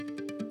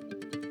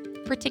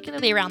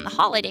particularly around the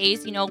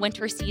holidays,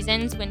 winter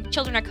seasons when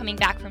children are coming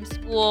back from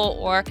school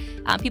or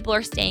people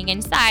are staying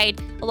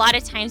inside, a lot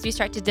of times we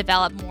start to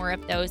develop more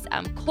of those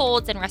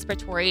colds and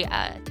respiratory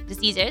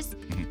diseases.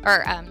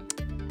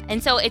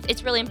 And so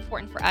it's really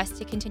important for us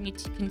to continue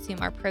to consume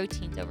our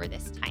proteins over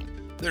this time.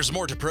 There's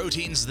more to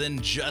proteins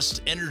than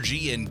just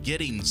energy and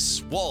getting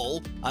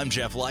swole. I'm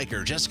Jeff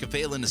Leiker. Jessica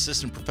Phelan,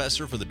 Assistant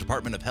Professor for the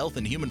Department of Health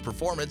and Human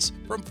Performance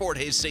from Fort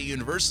Hays State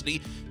University,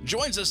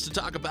 joins us to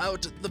talk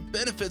about the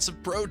benefits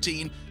of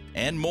protein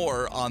and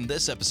more on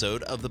this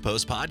episode of the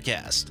Post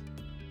Podcast.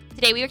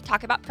 Today we are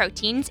talking about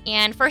proteins,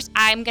 and first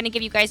I'm going to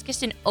give you guys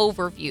just an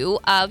overview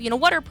of,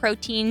 what are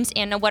proteins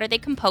and what are they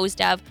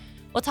composed of.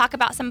 We'll talk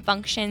about some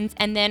functions,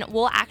 and then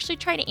we'll actually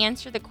try to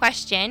answer the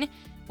question,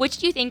 which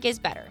do you think is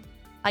better?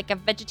 Like a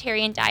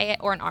vegetarian diet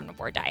or an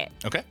omnivore diet?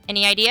 Okay.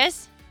 Any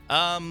ideas?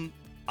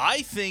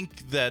 I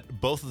think that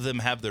both of them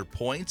have their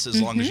points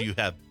as long as you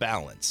have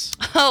balance.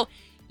 Oh,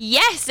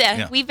 yes.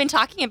 We've been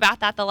talking about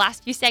that the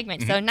last few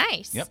segments, so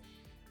nice. Yep.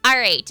 All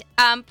right.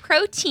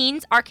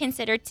 Proteins are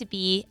considered to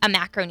be a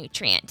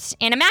macronutrient.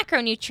 And a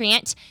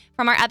macronutrient,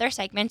 from our other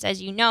segments,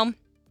 as you know,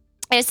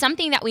 is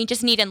something that we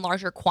just need in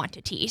larger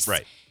quantities.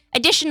 Right.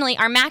 Additionally,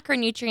 our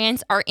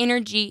macronutrients are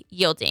energy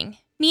yielding,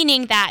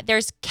 meaning that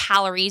there's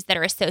calories that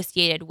are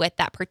associated with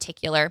that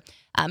particular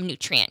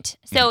nutrient.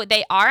 So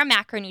they are a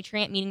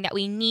macronutrient, meaning that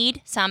we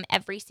need some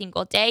every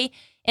single day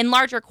in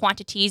larger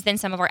quantities than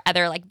some of our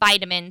other like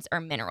vitamins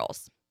or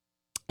minerals.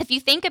 If you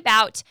think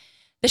about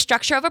the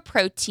structure of a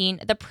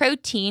protein, the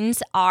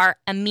proteins are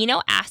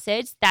amino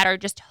acids that are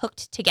just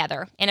hooked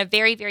together in a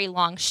very, very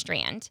long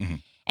strand.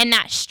 And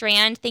that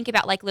strand, think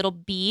about like little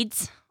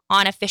beads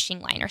on a fishing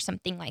line or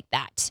something like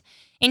that.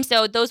 And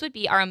so those would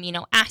be our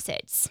amino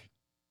acids.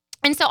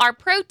 And so our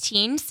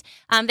proteins,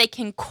 they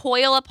can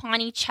coil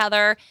upon each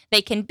other,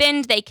 they can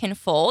bend, they can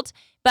fold,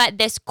 but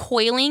this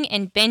coiling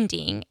and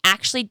bending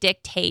actually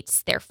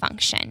dictates their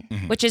function,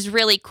 which is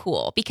really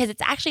cool because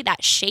it's actually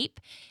that shape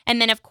and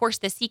then, of course,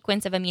 the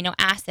sequence of amino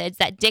acids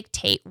that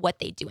dictate what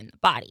they do in the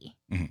body.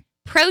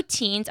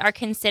 Proteins are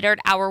considered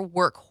our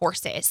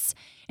workhorses.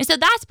 And so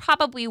that's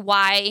probably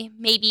why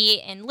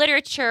maybe in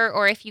literature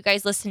or if you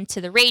guys listen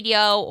to the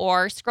radio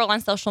or scroll on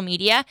social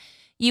media,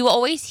 you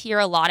always hear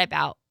a lot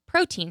about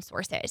protein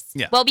sources.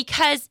 Yeah. Well,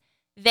 because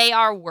they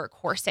are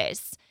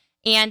workhorses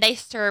and they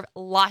serve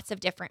lots of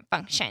different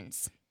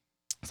functions.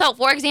 So,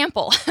 for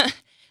example,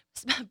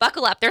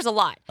 buckle up, there's a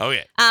lot. Oh,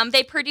 yeah.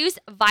 They produce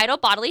vital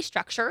bodily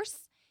structures.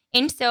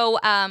 And so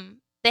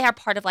they are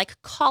part of like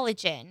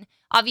collagen.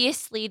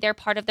 Obviously, they're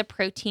part of the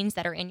proteins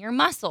that are in your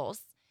muscles.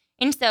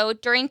 And so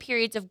during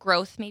periods of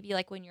growth, maybe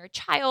like when you're a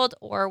child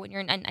or when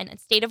you're in a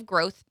state of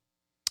growth,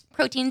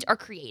 proteins are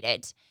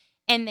created.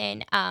 And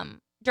then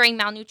during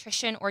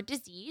malnutrition or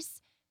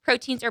disease,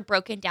 proteins are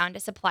broken down to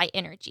supply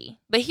energy.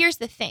 But here's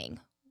the thing.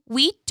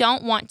 We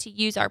don't want to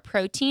use our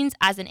proteins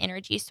as an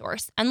energy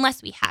source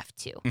unless we have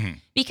to,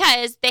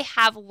 because they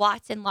have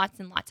lots and lots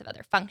and lots of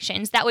other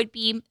functions that would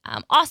be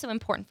also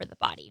important for the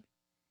body.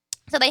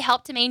 So they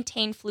help to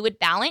maintain fluid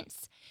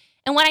balance.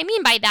 And what I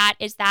mean by that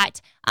is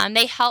that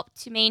they help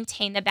to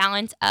maintain the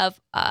balance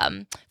of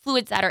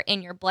fluids that are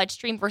in your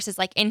bloodstream versus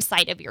like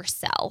inside of your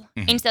cell.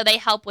 And so they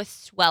help with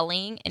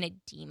swelling and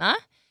edema.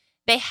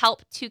 They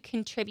help to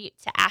contribute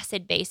to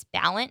acid-base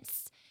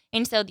balance.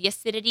 And so the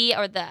acidity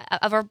or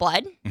of our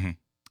blood,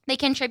 they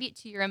contribute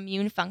to your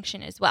immune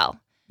function as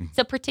well.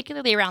 So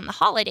particularly around the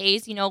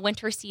holidays,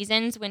 winter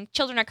seasons, when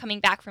children are coming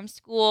back from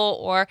school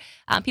or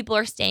people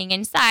are staying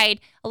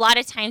inside, a lot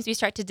of times we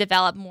start to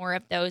develop more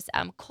of those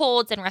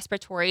colds and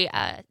respiratory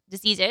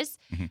diseases.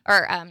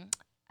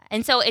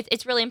 And so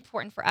it's really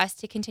important for us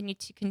to continue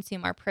to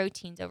consume our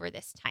proteins over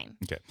this time.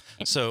 Okay.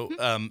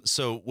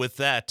 So with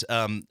that,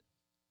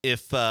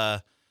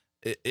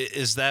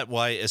 is that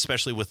why,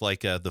 especially with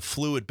like the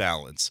fluid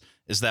balance,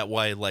 is that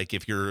why, like,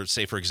 if you're,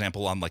 say, for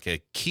example, on like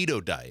a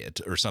keto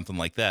diet or something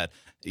like that,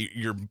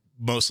 you're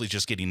mostly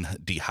just getting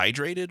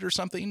dehydrated or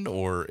something,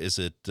 or is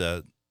it?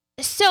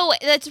 So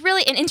that's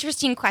really an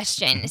interesting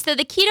question. So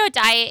the keto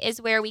diet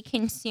is where we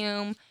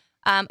consume,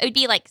 it would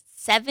be like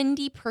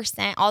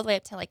 70% all the way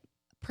up to like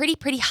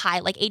pretty high,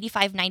 like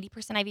 85,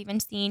 90% I've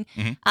even seen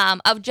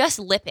of just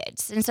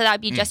lipids. And so that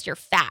would be just your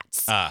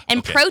fats.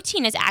 And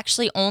protein is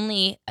actually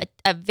only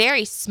a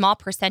very small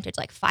percentage,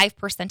 like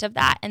 5% of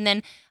that. And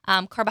then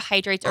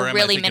carbohydrates are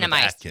really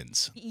minimized.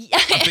 Atkins?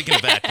 I'm thinking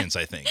of Atkins,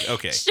 I think.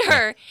 Okay.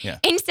 Sure. Yeah.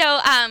 And so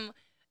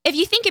if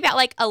you think about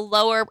like a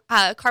lower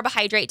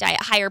carbohydrate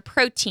diet, higher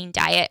protein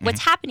diet,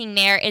 what's happening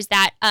there is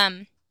that,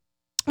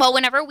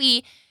 whenever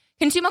we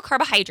consume a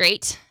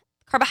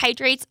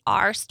carbohydrates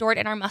are stored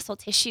in our muscle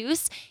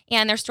tissues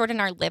and they're stored in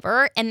our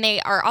liver, and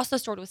they are also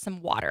stored with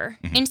some water.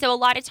 And so a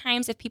lot of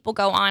times if people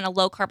go on a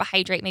low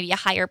carbohydrate, maybe a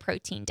higher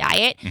protein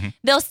diet,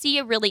 they'll see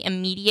a really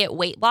immediate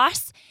weight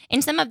loss.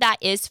 And some of that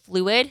is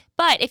fluid.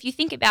 But if you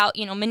think about,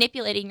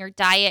 manipulating your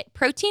diet,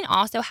 protein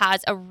also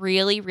has a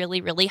really, really,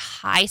 really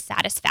high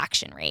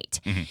satisfaction rate.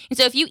 And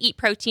so if you eat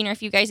protein, or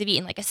if you guys have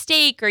eaten like a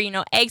steak or,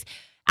 eggs,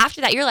 after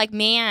that, you're like,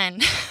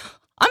 man,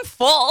 I'm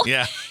full.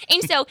 Yeah.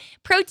 And so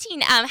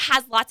protein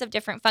has lots of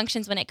different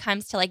functions when it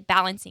comes to like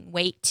balancing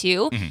weight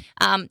too.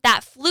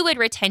 That fluid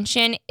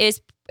retention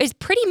is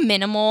pretty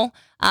minimal.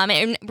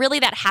 And really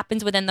that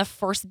happens within the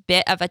first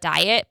bit of a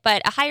diet,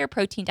 but a higher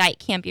protein diet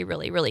can be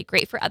really, really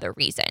great for other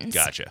reasons.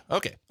 Gotcha.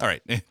 Okay. All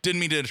right. Didn't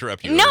mean to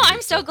interrupt you. No,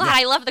 I'm so glad.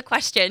 I love the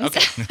questions.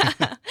 Okay.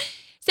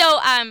 So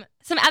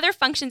some other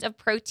functions of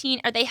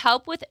protein are they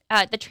help with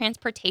the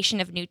transportation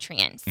of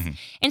nutrients.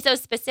 And so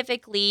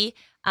specifically,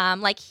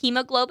 like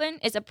hemoglobin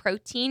is a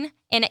protein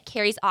and it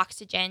carries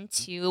oxygen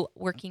to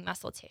working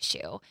muscle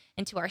tissue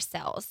and to our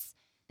cells.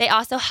 They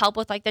also help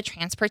with like the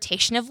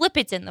transportation of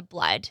lipids in the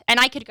blood. And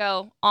I could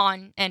go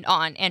on and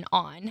on and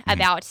on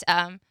about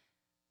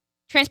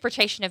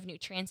transportation of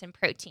nutrients and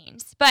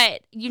proteins.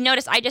 But you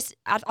notice I just,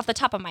 off the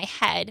top of my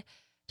head,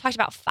 talked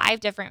about 5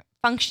 different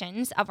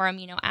functions of our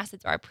amino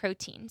acids or our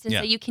proteins. And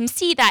so you can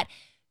see that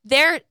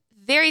they're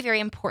very,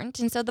 very important.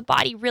 And so the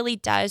body really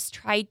does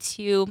try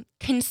to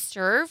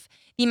conserve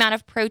the amount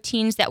of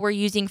proteins that we're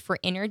using for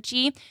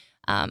energy.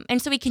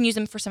 And so we can use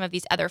them for some of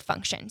these other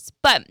functions.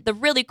 But the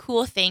really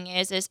cool thing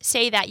is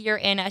say that you're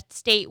in a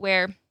state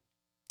where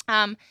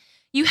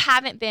you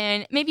haven't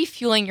been maybe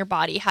fueling your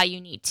body how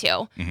you need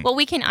to. Well,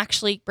 we can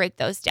actually break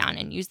those down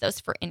and use those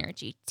for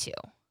energy too.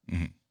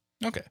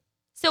 Okay.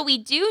 So we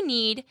do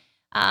need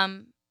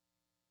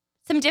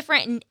some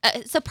different,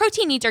 so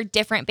protein needs are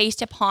different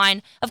based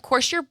upon, of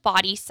course, your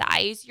body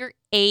size, your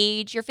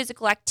age, your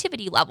physical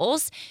activity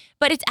levels,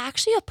 but it's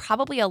actually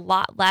probably a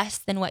lot less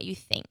than what you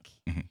think.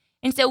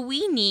 And so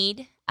we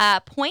need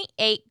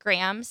 0.8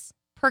 grams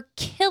per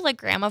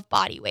kilogram of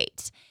body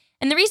weight.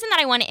 And the reason that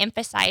I want to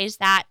emphasize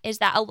that is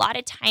that a lot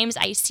of times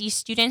I see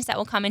students that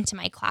will come into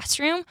my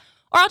classroom,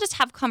 or I'll just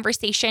have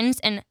conversations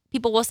and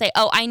people will say,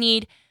 oh, I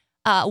need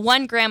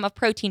 1 gram of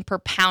protein per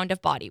pound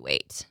of body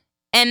weight.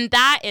 And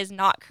that is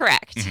not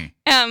correct,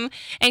 and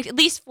at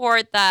least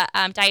for the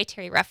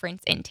dietary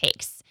reference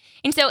intakes.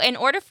 And so in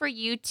order for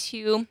you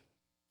to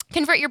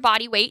convert your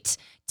body weight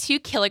to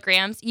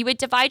kilograms, you would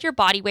divide your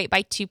body weight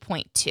by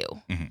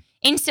 2.2.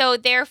 And so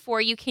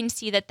therefore you can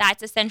see that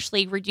that's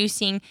essentially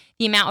reducing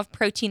the amount of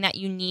protein that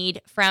you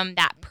need from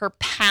that per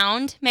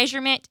pound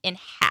measurement in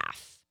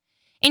half.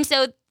 And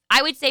so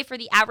I would say for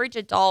the average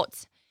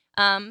adult,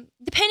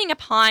 depending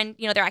upon,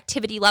 their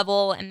activity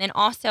level, and then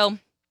also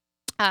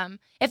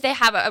if they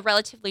have a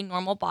relatively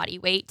normal body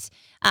weight,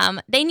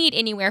 they need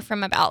anywhere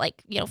from about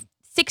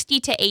 60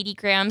 to 80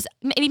 grams,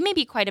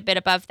 maybe quite a bit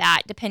above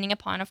that, depending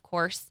upon, of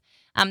course,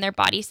 their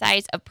body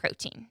size of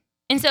protein.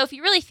 And so if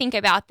you really think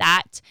about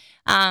that,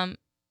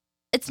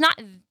 it's not,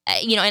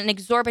 an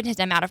exorbitant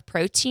amount of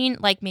protein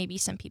like maybe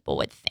some people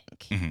would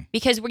think.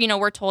 Because,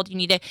 we're told you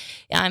need to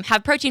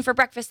have protein for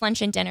breakfast,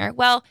 lunch, and dinner.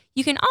 Well,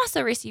 you can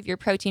also receive your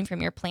protein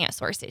from your plant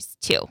sources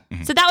too.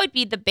 So that would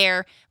be the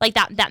bare,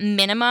 that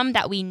minimum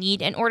that we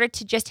need in order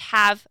to just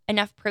have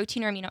enough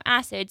protein or amino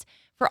acids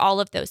for all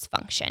of those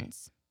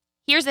functions.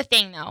 Here's the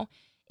thing though,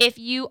 if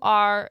you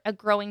are a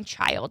growing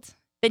child,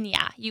 then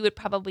you would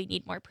probably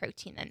need more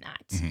protein than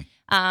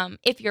that.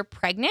 If you're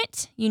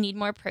pregnant, you need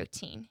more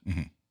protein.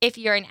 If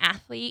you're an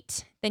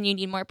athlete, then you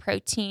need more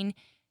protein.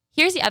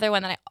 Here's the other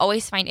one that I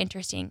always find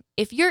interesting.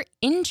 If you're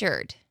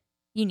injured,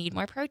 you need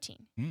more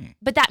protein.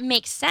 But that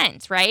makes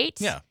sense, right?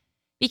 Yeah.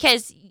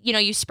 Because,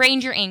 you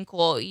sprained your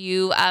ankle,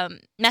 you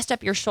messed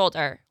up your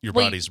shoulder. Your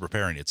body's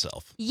repairing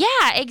itself.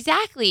 Yeah,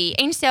 exactly.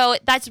 And so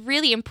that's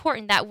really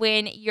important that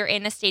when you're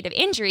in a state of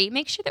injury,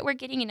 make sure that we're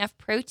getting enough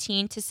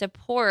protein to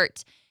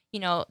support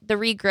the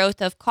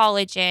regrowth of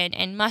collagen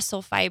and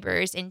muscle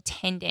fibers and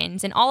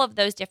tendons and all of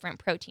those different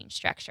protein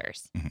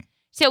structures.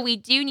 So we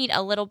do need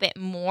a little bit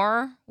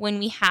more when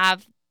we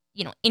have,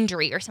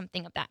 injury or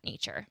something of that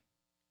nature.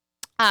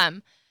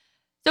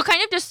 So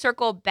kind of to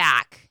circle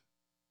back,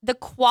 the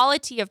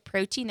quality of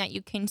protein that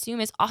you consume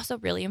is also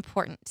really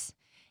important.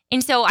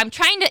 And so I'm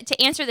trying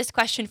to answer this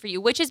question for you,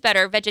 which is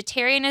better,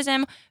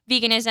 vegetarianism,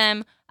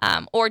 veganism,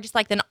 or just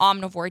like an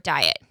omnivore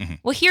diet?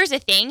 Well, here's the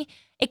thing.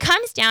 It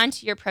comes down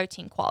to your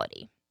protein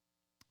quality.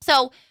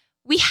 So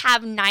we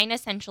have 9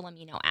 essential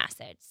amino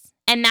acids,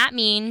 and that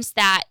means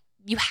that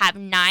you have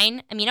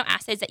 9 amino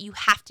acids that you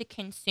have to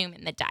consume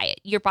in the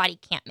diet. Your body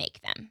can't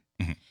make them.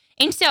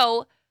 And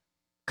so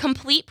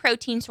complete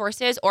protein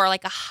sources or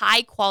like a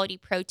high quality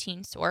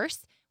protein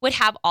source would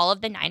have all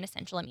of the 9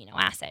 essential amino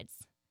acids.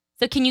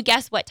 So can you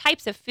guess what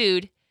types of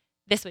food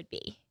this would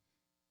be?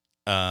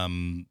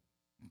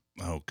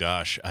 Oh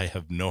gosh, I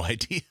have no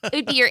idea. It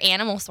would be your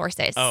animal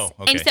sources. Oh,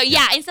 okay. And so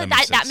and so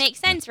that makes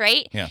sense,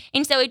 right? Yeah.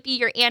 And so it'd be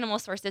your animal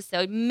sources,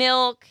 so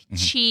milk,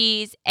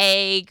 cheese,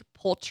 egg,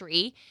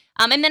 poultry,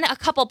 and then a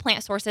couple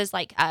plant sources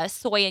like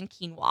soy and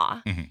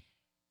quinoa.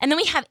 And then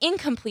we have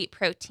incomplete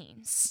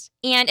proteins,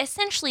 and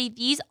essentially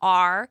these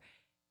are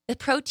the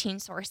protein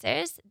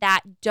sources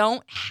that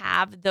don't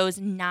have those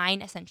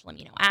 9 essential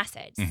amino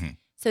acids.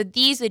 So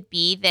these would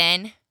be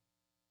then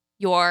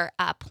your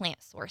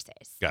plant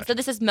sources. Gotcha. So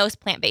this is most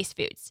plant-based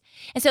foods.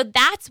 And so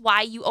that's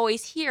why you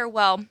always hear,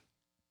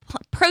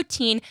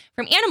 protein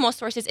from animal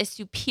sources is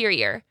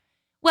superior.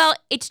 Well,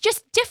 it's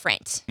just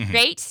different,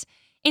 right?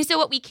 And so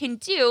what we can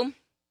do,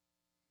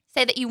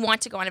 say that you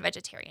want to go on a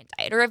vegetarian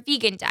diet or a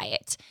vegan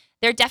diet,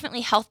 there are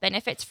definitely health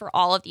benefits for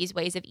all of these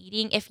ways of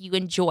eating if you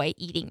enjoy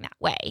eating that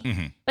way.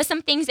 Mm-hmm. But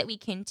some things that we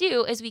can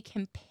do is we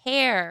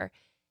compare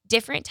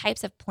different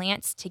types of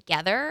plants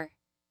together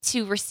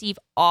to receive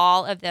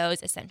all of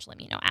those essential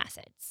amino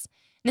acids.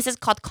 And this is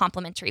called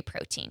complementary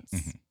proteins.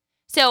 Mm-hmm.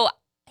 So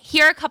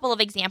here are a couple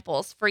of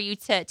examples for you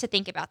to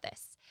think about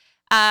this.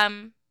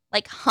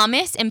 Like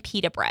hummus and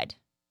pita bread.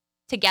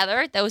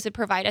 Together, those would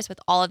provide us with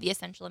all of the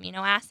essential amino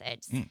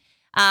acids.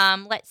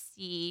 Let's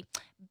see.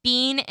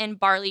 Bean and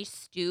barley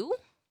stew.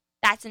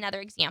 That's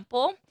another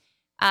example.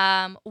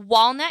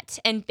 Walnut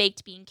and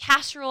baked bean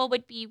casserole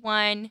would be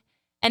one.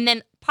 And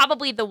then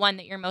probably the one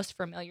that you're most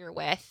familiar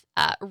with,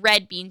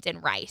 red beans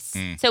and rice.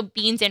 So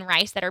beans and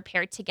rice that are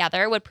paired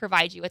together would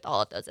provide you with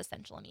all of those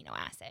essential amino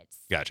acids.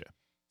 Gotcha.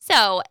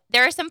 So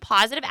there are some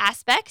positive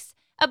aspects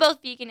of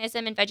both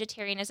veganism and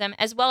vegetarianism,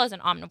 as well as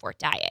an omnivore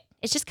diet.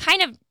 It's just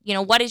kind of,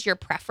 what is your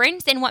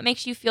preference and what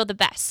makes you feel the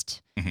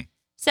best. Mm-hmm.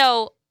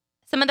 So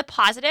some of the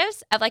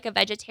positives of like a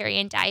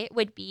vegetarian diet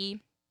would be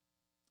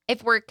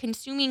if we're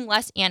consuming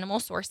less animal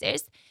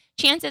sources,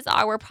 chances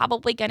are we're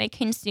probably going to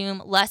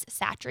consume less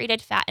saturated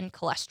fat and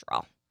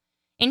cholesterol.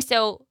 And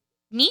so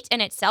meat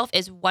in itself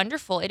is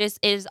wonderful. It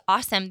is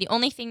awesome. The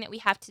only thing that we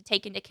have to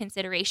take into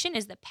consideration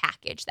is the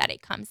package that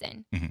it comes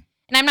in. Mm-hmm.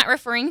 And I'm not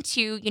referring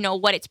to,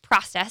 what it's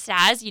processed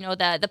as,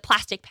 the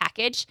plastic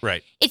package.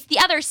 Right. It's the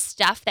other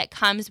stuff that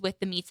comes with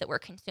the meats that we're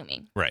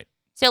consuming. Right.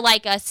 So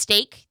like a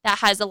steak that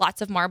has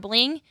lots of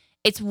marbling,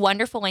 it's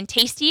wonderful and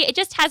tasty. It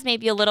just has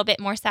maybe a little bit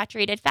more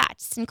saturated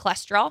fats and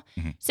cholesterol.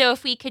 Mm-hmm. So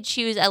if we could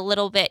choose a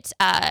little bit,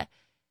 a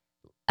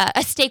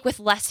steak with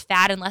less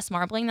fat and less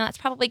marbling, then that's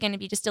probably going to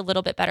be just a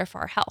little bit better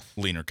for our health.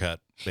 Leaner cut,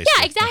 basically.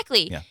 Yeah,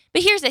 exactly. Yeah.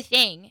 But here's the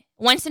thing.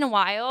 Once in a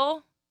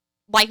while,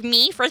 like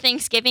me for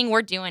Thanksgiving,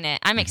 we're doing it.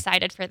 I'm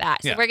excited for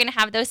that. So we're going to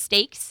have those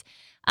steaks.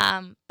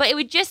 But it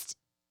would just,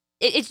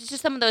 it's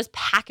just some of those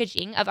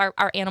packaging of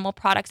our animal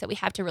products that we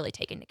have to really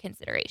take into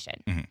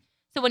consideration. Mm-hmm.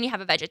 So when you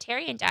have a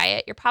vegetarian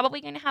diet, you're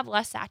probably going to have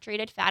less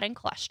saturated fat and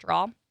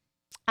cholesterol.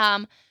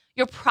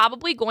 You're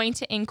probably going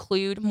to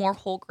include more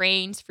whole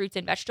grains, fruits,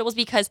 and vegetables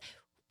because,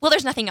 well,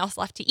 there's nothing else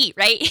left to eat,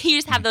 right? You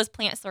just have those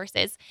plant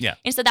sources. Yeah.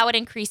 And so that would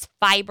increase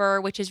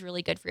fiber, which is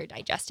really good for your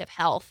digestive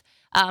health.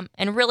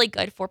 And really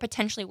good for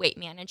potentially weight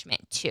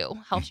management too.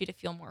 Helps you to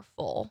feel more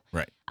full.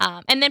 Right.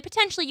 And then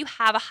potentially you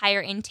have a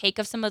higher intake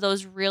of some of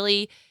those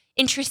really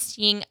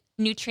interesting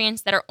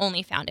nutrients that are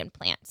only found in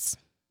plants.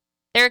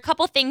 There are a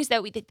couple things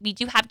that we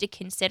do have to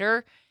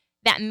consider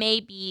that may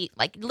be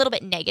like a little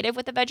bit negative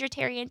with a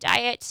vegetarian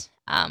diet.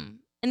 And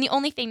the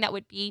only thing that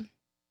would be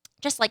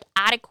just like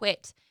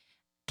adequate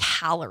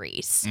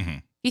calories. Mm-hmm.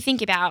 If you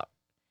think about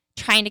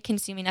trying to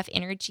consume enough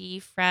energy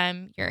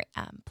from your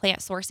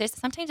plant sources,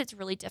 sometimes it's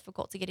really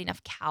difficult to get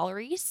enough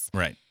calories.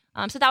 Right.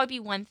 So that would be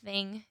one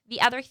thing.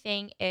 The other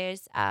thing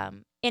is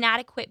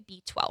inadequate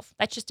B12.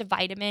 That's just a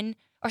vitamin,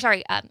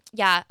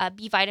 a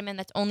B vitamin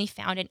that's only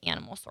found in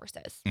animal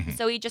sources. Mm-hmm.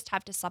 So you just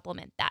have to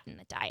supplement that in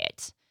the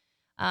diet.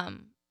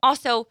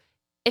 Also,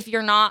 if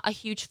you're not a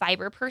huge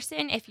fiber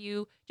person, if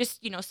you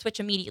just, switch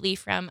immediately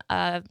from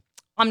a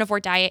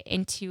omnivore diet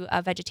into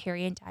a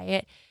vegetarian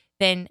diet,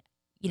 then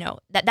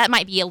that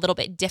might be a little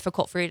bit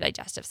difficult for your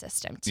digestive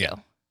system too. Yeah.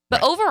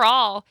 But Right.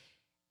 overall,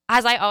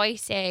 as I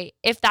always say,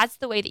 if that's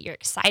the way that you're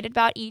excited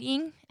about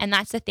eating and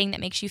that's the thing that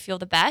makes you feel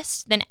the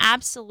best, then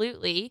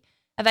absolutely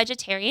a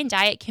vegetarian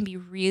diet can be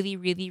really,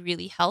 really,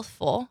 really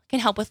healthful. It can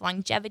help with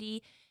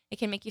longevity. It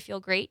can make you feel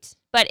great.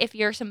 But if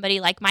you're somebody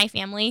like my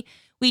family,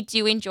 we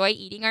do enjoy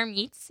eating our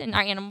meats and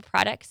our animal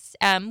products.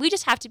 We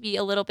just have to be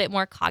a little bit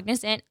more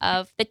cognizant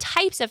of the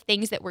types of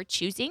things that we're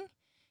choosing.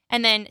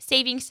 And then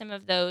saving some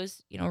of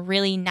those,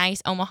 really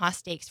nice Omaha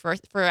steaks for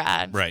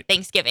Right.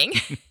 Thanksgiving.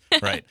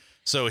 Right.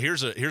 So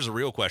here's a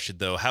real question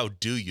though. How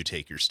do you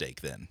take your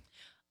steak then?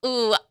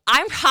 Ooh,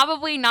 I'm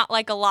probably not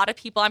like a lot of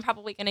people. I'm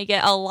probably going to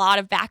get a lot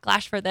of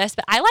backlash for this,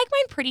 but I like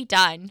mine pretty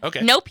done.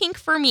 Okay. No pink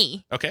for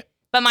me. Okay.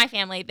 But my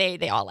family,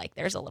 they all like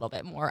theirs a little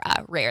bit more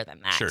rare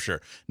than that.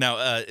 Sure.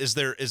 Now, is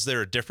there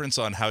a difference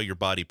on how your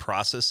body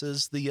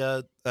processes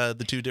the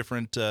two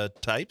different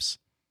types?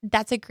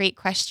 That's a great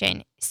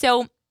question.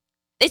 So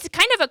it's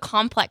kind of a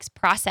complex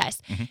process,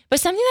 Mhm. but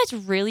something that's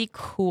really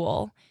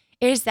cool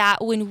is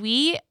that when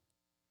we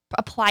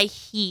apply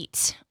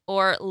heat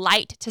or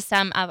light to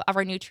some of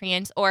our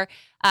nutrients or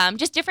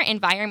just different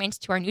environments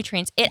to our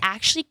nutrients, it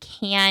actually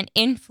can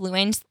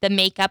influence the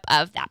makeup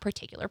of that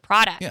particular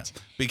product. Yeah,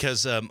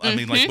 because I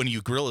mean, like when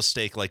you grill a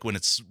steak, like when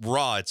it's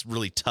raw, it's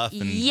really tough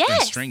and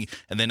stringy,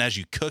 and then as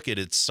you cook it,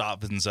 it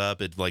softens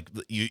up. It like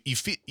you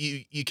feel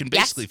you can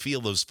basically feel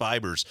those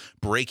fibers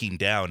breaking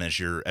down as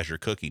you're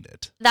cooking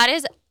it. That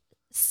is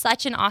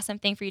such an awesome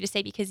thing for you to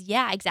say because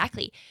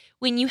exactly.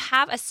 When you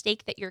have a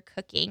steak that you're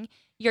cooking,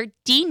 you're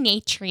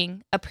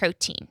denaturing a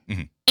protein.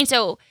 Mm-hmm. And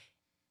so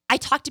I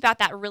talked about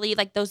that really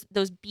like those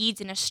beads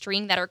in a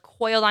string that are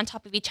coiled on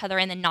top of each other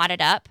and then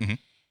knotted up. Mm-hmm.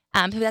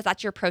 because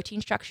that's your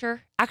protein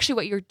structure. Actually,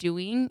 what you're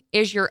doing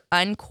is you're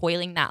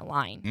uncoiling that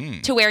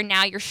line to where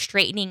now you're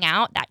straightening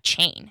out that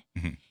chain.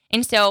 Mm-hmm.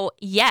 And so,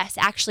 yes,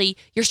 actually,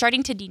 you're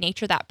starting to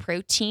denature that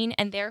protein,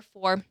 and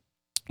therefore,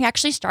 you're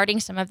actually starting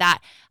some of that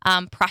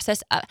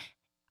process.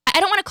 I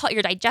don't want to call it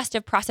your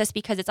digestive process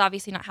because it's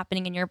obviously not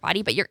happening in your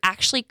body, but you're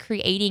actually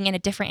creating in a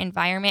different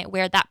environment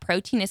where that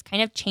protein is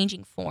kind of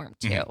changing form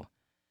too. Mm-hmm.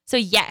 So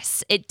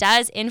yes, it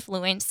does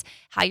influence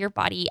how your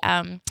body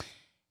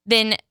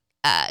then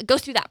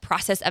goes through that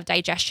process of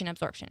digestion,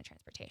 absorption, and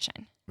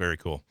transportation. Very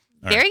cool.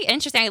 Very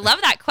interesting. I love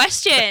that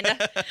question.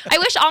 I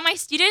wish all my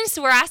students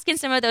were asking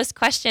some of those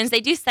questions. They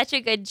do such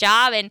a good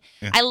job, and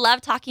I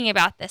love talking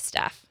about this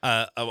stuff.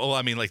 Well,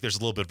 I mean, like, there's a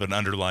little bit of an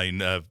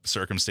underlying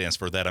circumstance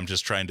for that. I'm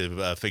just trying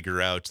to figure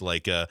out,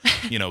 like,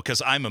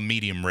 because I'm a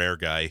medium rare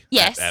guy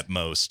at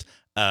most,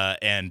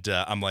 and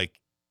I'm like,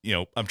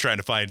 I'm trying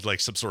to find like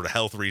some sort of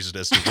health reason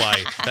as to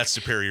why that's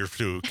superior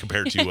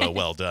compared to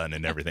well done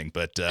and everything.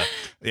 But I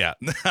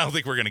don't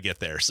think we're going to get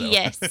there. So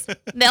yes,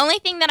 the only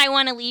thing that I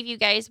want to leave you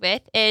guys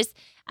with is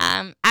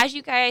as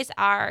you guys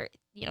are,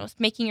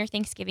 making your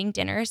Thanksgiving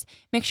dinners,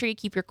 make sure you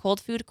keep your cold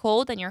food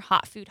cold and your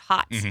hot food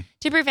hot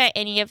to prevent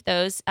any of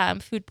those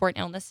foodborne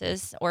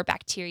illnesses or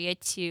bacteria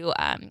to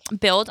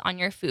build on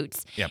your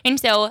foods. Yep. And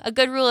so a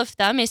good rule of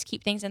thumb is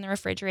keep things in the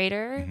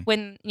refrigerator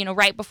when,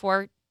 right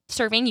before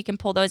serving, you can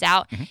pull those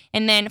out.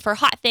 And then for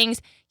hot things,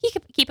 you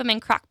can keep them in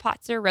crock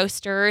pots or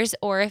roasters,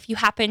 or if you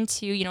happen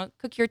to,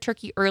 cook your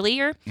turkey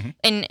earlier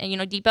and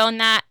debone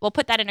that, we'll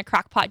put that in a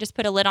crock pot, just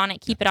put a lid on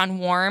it, keep it on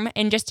warm,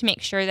 and just to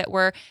make sure that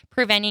we're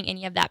preventing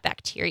any of that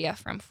bacteria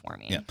from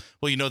forming. Yeah.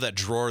 Well, that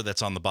drawer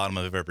that's on the bottom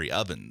of every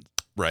oven,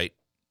 right?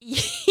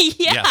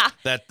 Yeah.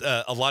 That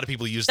a lot of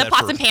people use the that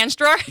pots and pans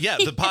drawer. Yeah,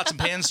 the pots and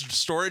pans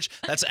storage.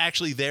 That's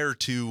actually there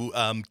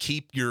to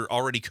keep your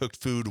already cooked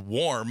food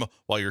warm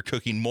while you're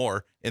cooking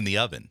more in the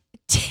oven.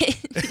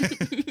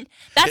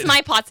 That's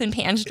my pots and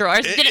pans drawer.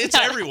 It's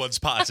everyone's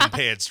pots and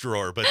pans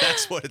drawer, but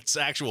that's what its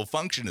actual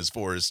function is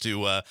for, is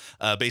to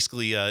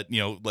basically,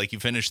 like you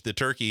finish the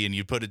turkey and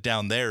you put it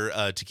down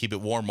there to keep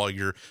it warm while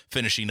you're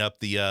finishing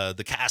up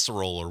the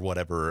casserole or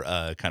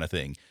whatever kind of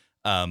thing.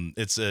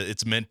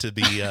 It's meant to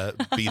be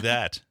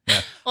that.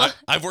 Yeah. Well,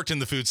 I've worked in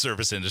the food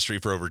service industry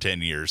for over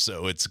 10 years,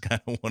 so it's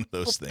kind of one of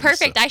those things.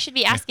 Perfect. So. I should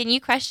be asking you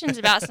questions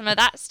about some of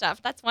that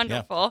stuff. That's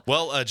wonderful. Yeah.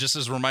 Well, just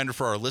as a reminder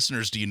for our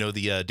listeners, do you know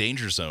the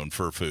danger zone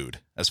for food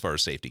as far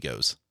as safety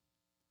goes?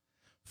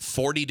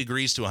 40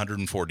 degrees to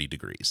 140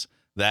 degrees.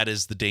 That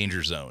is the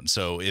danger zone.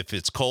 So if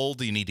it's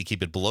cold, you need to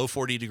keep it below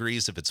 40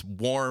 degrees. If it's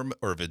warm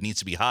or if it needs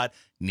to be hot,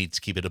 you need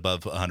to keep it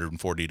above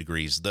 140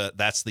 degrees.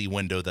 That's the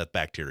window that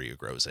bacteria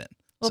grows in.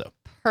 Well,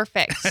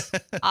 perfect.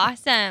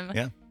 Awesome.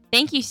 Yeah.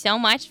 Thank you so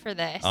much for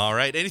this. All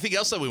right. Anything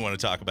else that we want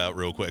to talk about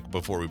real quick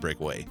before we break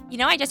away?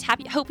 I just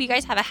hope you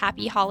guys have a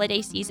happy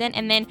holiday season,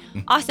 and then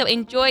also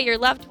enjoy your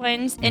loved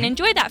ones and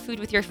enjoy that food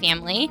with your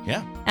family.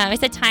 Yeah.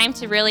 It's a time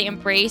to really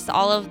embrace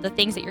all of the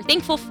things that you're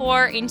thankful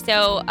for, and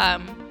so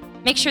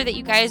make sure that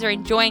you guys are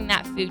enjoying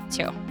that food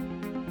too.